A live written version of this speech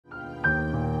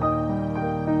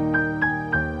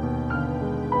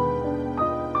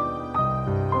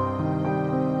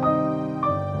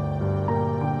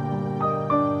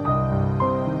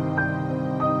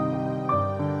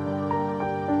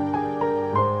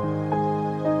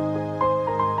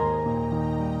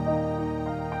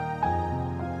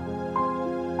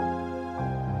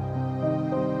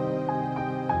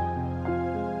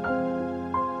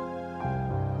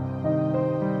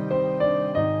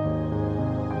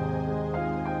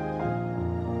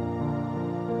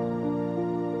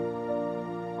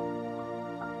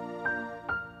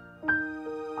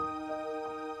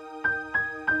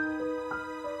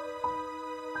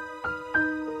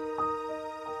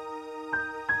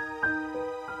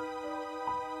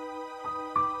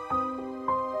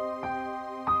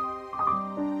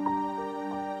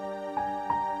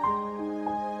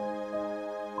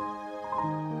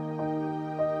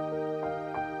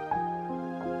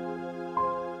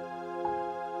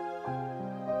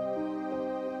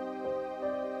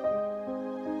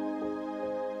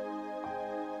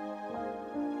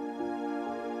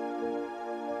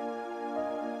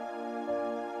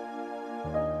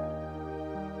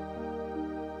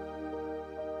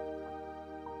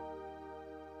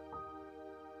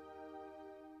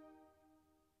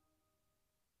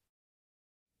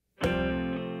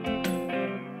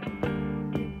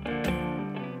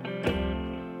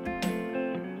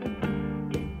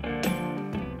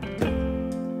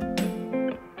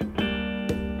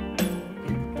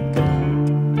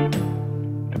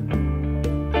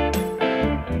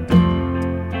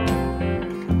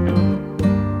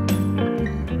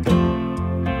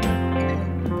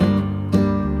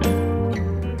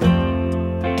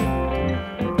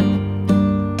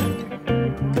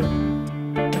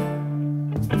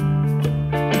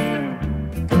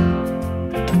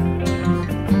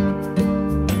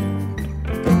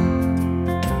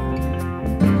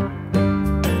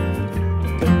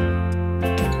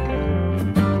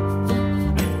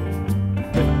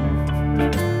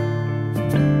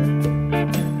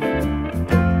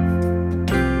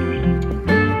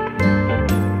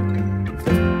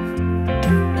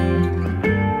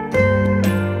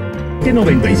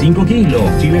7.95 kilos.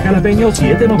 Chile jalapeño,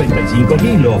 7.95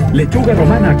 kilos. Lechuga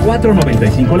romana,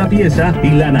 4.95 la pieza.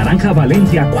 Y la naranja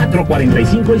Valencia,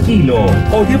 4.45 el kilo.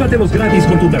 O llévatelos gratis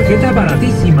con tu tarjeta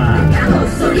baratísima. ¡Vamos,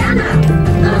 Soriana!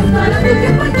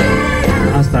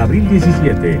 Hasta abril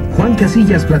 17, Juan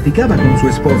Casillas platicaba con su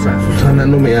esposa. Susana,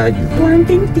 no me hallo. Juan,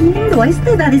 te entiendo. A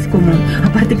esta edad es común.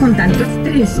 Aparte con tanto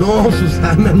estrés. No,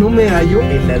 Susana, no me hallo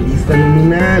en la lista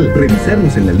nominal.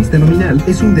 Revisarnos en la lista nominal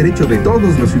es un derecho de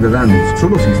todos los ciudadanos.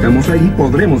 Solo si estamos ahí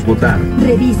podremos votar.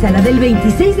 Revísala del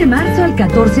 26 de marzo al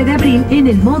 14 de abril en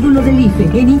el módulo del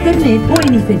IFE, en internet o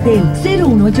en IFETEL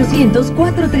 01800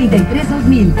 433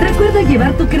 2000. Recuerda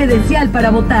llevar tu credencial para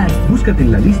votar. Búscate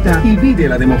en la lista y vive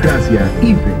la democracia.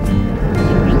 IFE.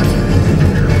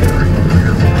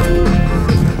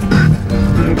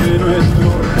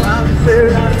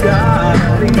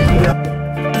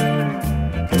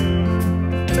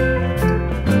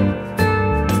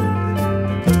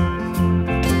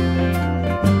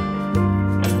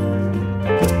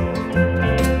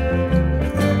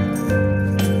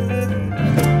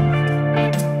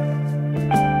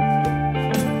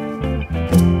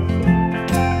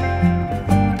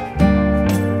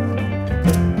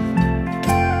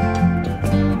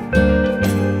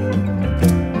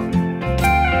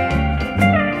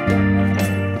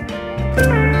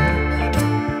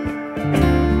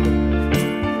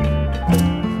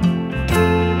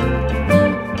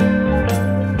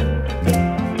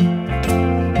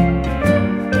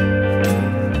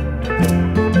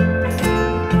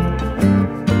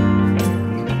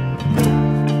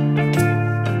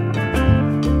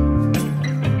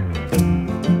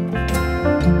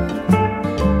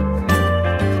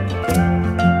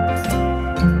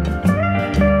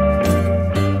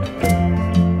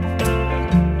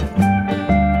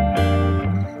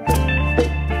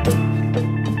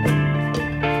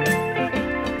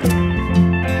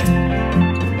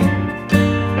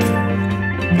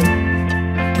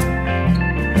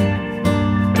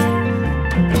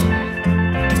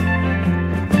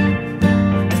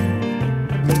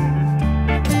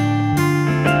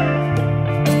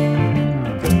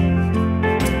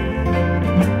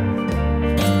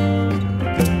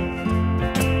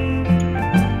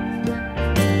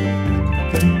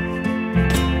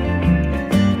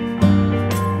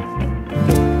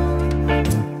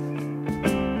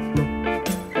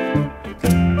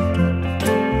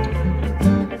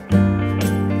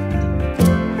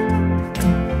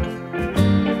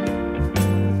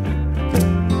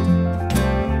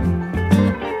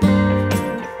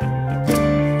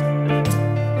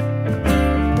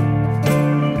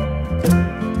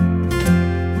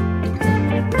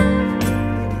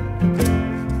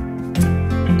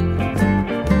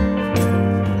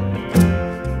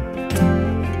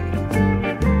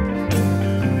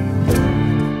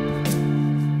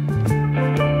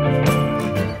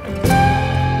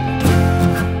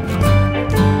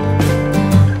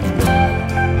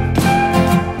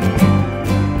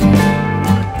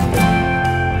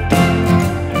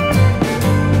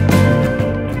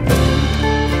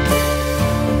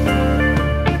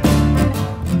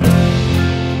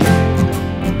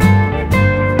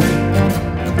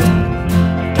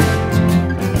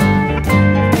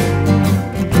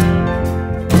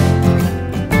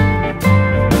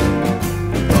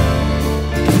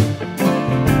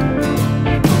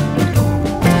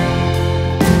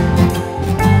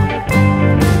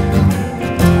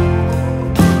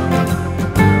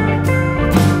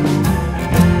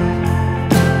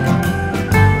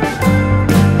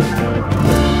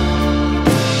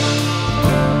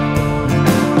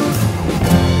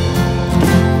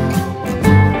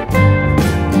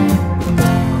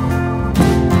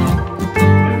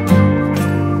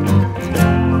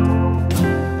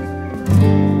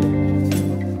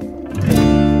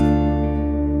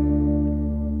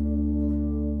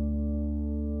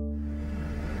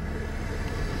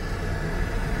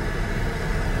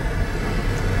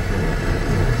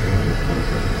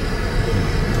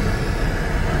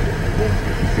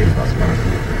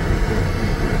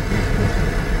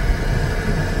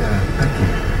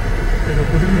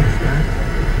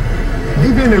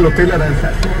 Vive en el Hotel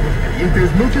Aranza, juegos calientes,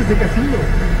 noches de casino.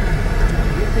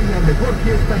 En la mejor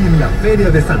fiesta en la Feria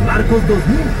de San Marcos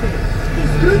 2000.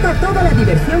 Disfruta toda la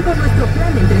diversión con nuestro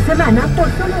plan entre semana por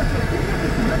solo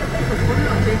 819 pesos por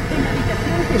noche en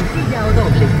habitación sencilla o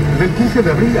doble. Del 15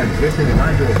 de abril al 13 de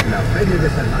mayo, la Feria de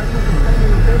San Marcos en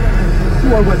el Hotel Aranza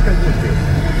o Aguascalientes.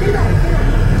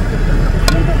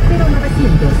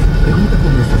 0900. Pregunta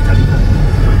por nuestras tarifas.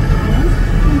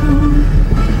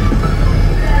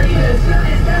 La diversión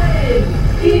está en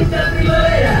Quinta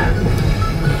Primavera.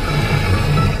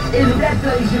 El lugar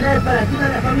tradicional lugar para toda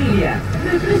la familia.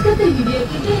 Refrescate y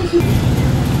diviértete en su...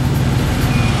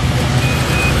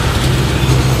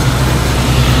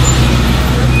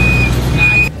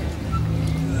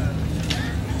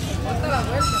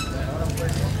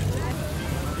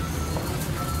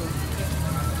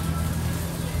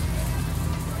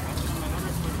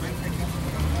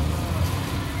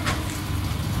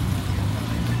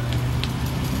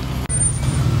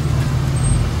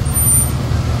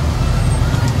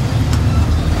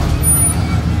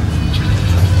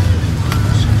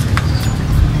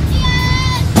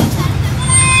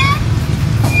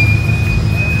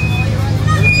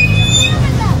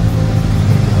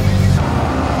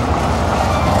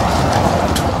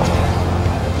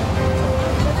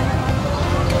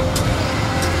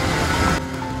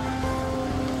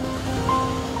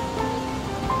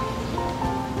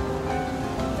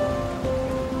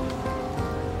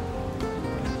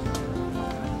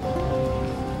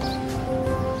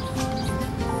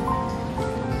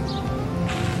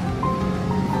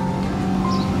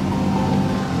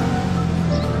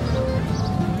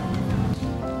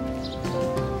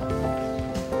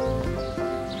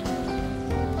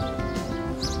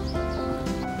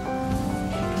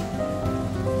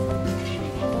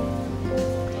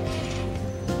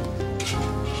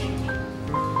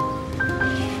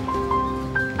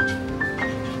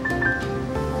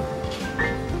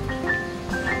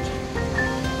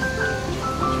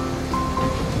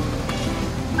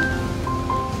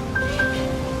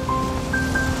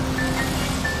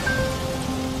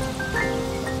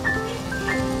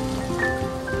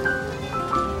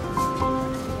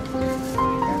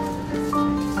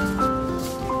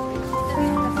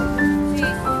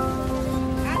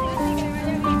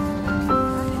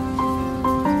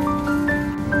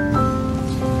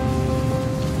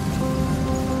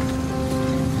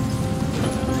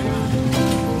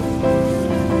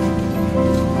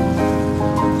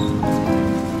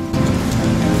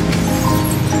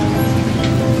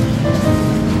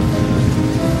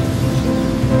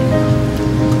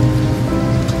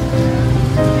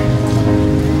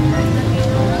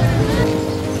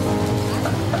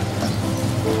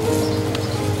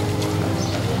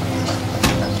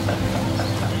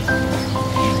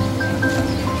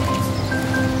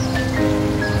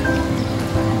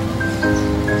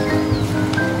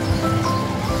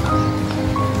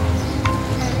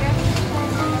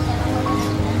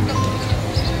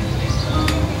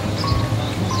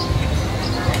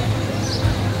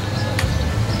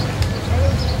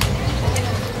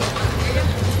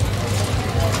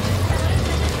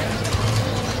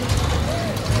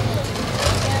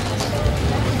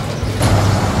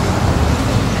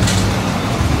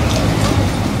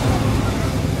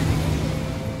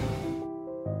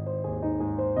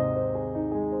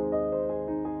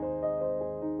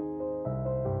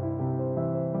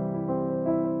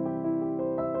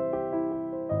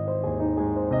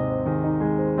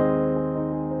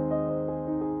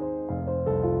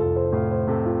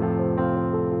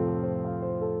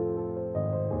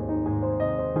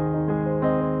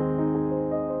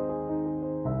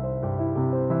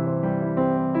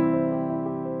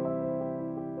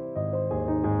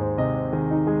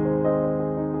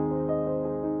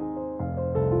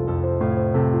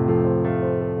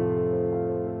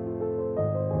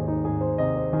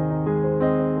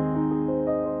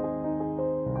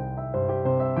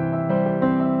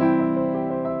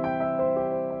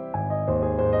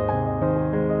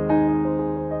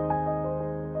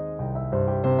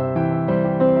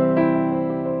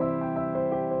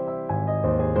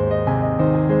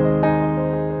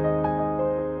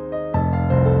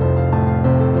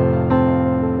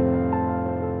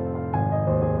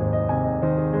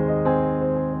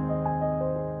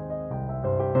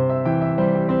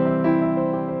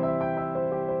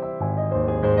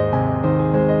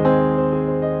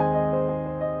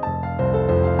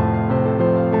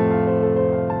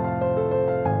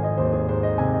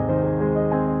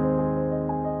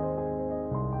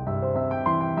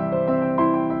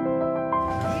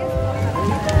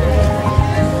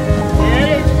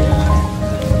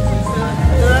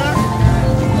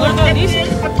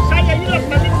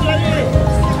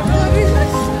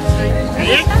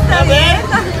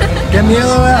 ¡Qué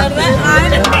miedo, vea!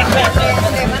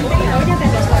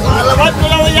 ¡A la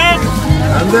báscula ya!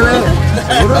 ¡Ándale!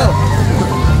 ¿Seguro?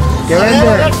 ¿Qué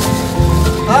vende?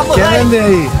 Vamos, ¿Qué vende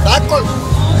ahí? Tacos.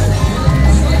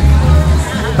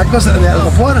 ¿Tacos de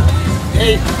algofor?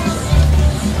 Sí.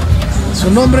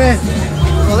 ¿Su nombre?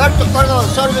 Roberto Córdoba,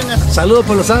 los órdenes. Saludos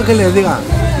por Los Ángeles, diga.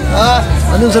 Ah,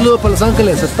 Mande un saludo para Los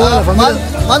Ángeles, a toda la familia.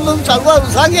 mando un saludo a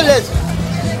Los Ángeles.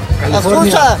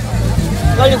 California.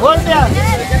 California.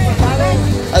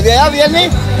 ¿De allá viene?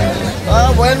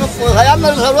 Ah, bueno, pues allá me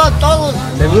los saludo a todos.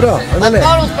 ¿Seguro? Ándale. A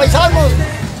todos los paisanos.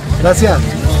 Gracias.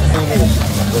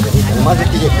 Nomás es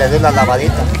que le dé la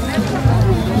lavadita.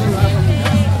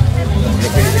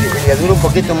 Le dura un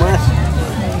poquito más.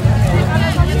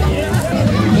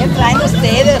 ¿Qué traen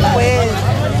ustedes, pues?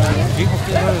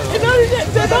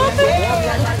 ¿De dónde?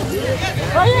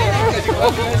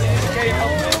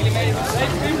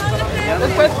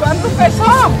 Después, ¿cuánto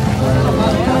pesó?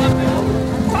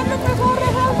 ¿Cuánto pesó,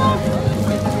 Rejama?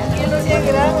 100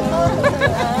 gramos, ¿no?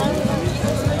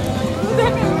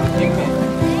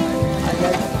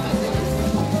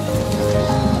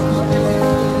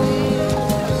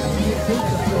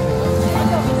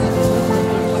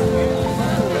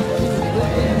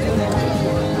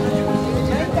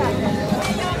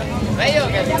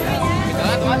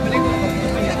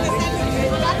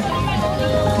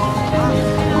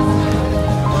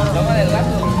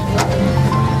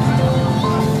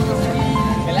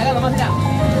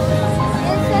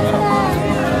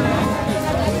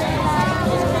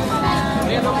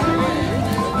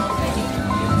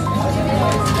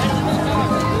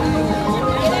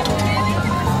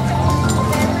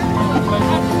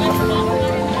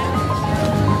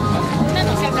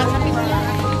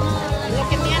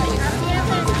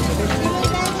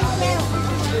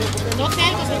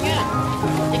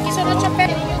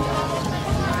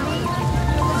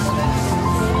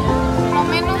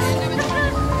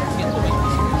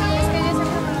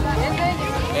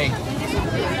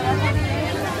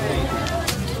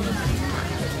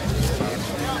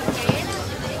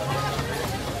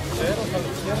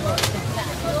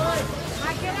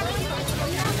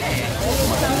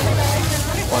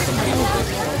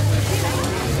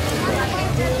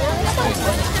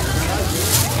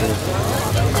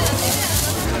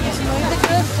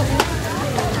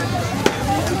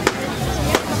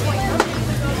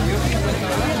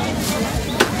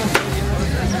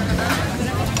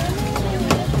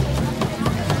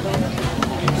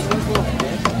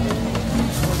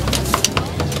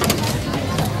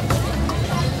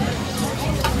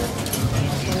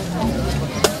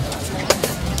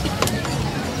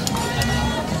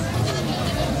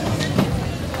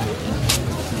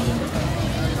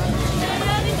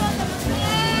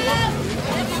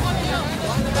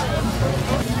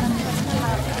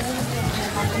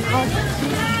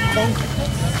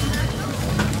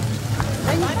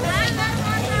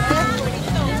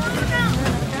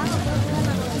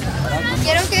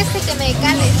 Quiero que me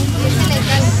cale, le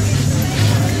cale.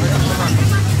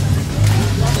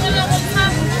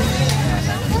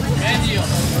 Medio.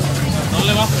 No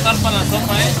le va a gustar para la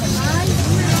sopa,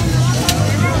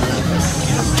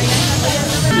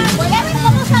 Voy a ver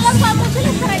cómo están los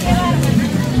papuchiles para llevar.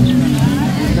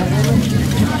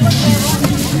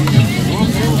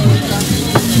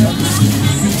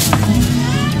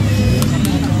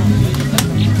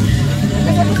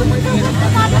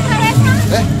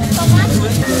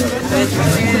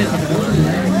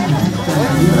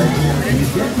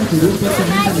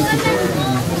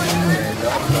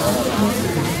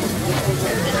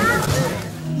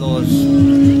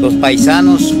 Los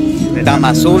paisanos,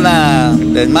 Tamazula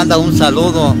les manda un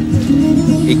saludo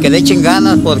y que le echen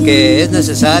ganas porque es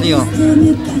necesario.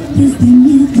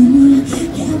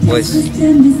 Pues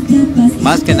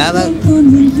más que nada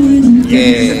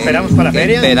que esperamos para la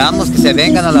feria. Esperamos que se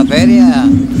vengan a la feria,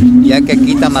 ya que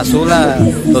aquí Tamazula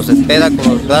los espera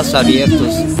con los brazos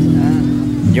abiertos.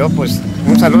 Yo pues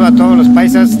un saludo a todos los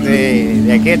paisas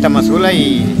de aquí de Tamazula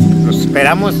y los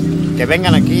esperamos que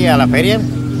vengan aquí a la feria.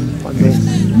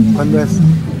 ¿Cuándo es?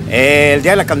 El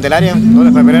día de la Candelaria, 2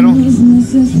 de febrero,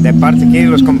 de parte aquí de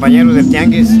los compañeros del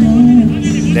Tianguis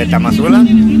de Tamazula.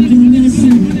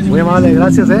 Muy amable,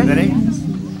 gracias,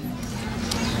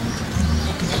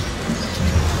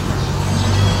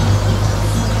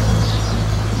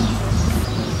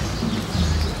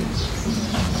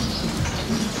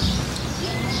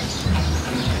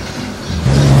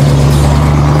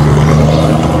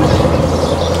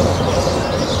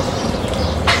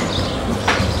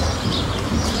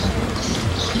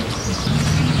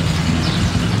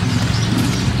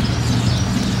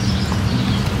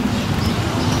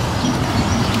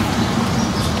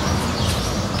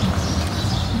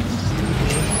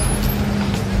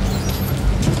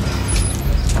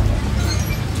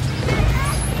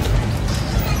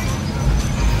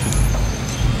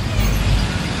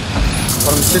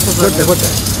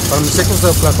 Para mis hijos de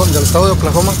Oklahoma, del estado de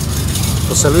Oklahoma,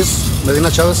 José Luis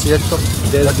Medina Chávez y Héctor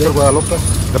Guadalupe,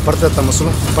 de parte de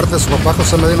Tamazula, de parte de su papá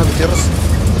José Medina Gutiérrez,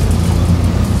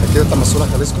 de aquí de Tamazula,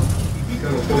 Jalisco.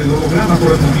 Por el holograma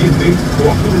correspondiente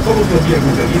o acude todos los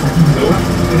viernes de 10 a 15 horas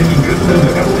en el ingreso del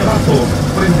mercado de Paso pesos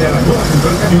frente a la nueva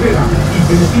central camionera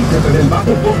y benefíciate del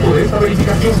bajo costo de esta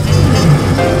verificación.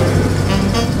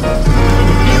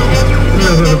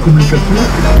 La radiocomunicación,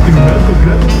 sin algo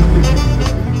gratis.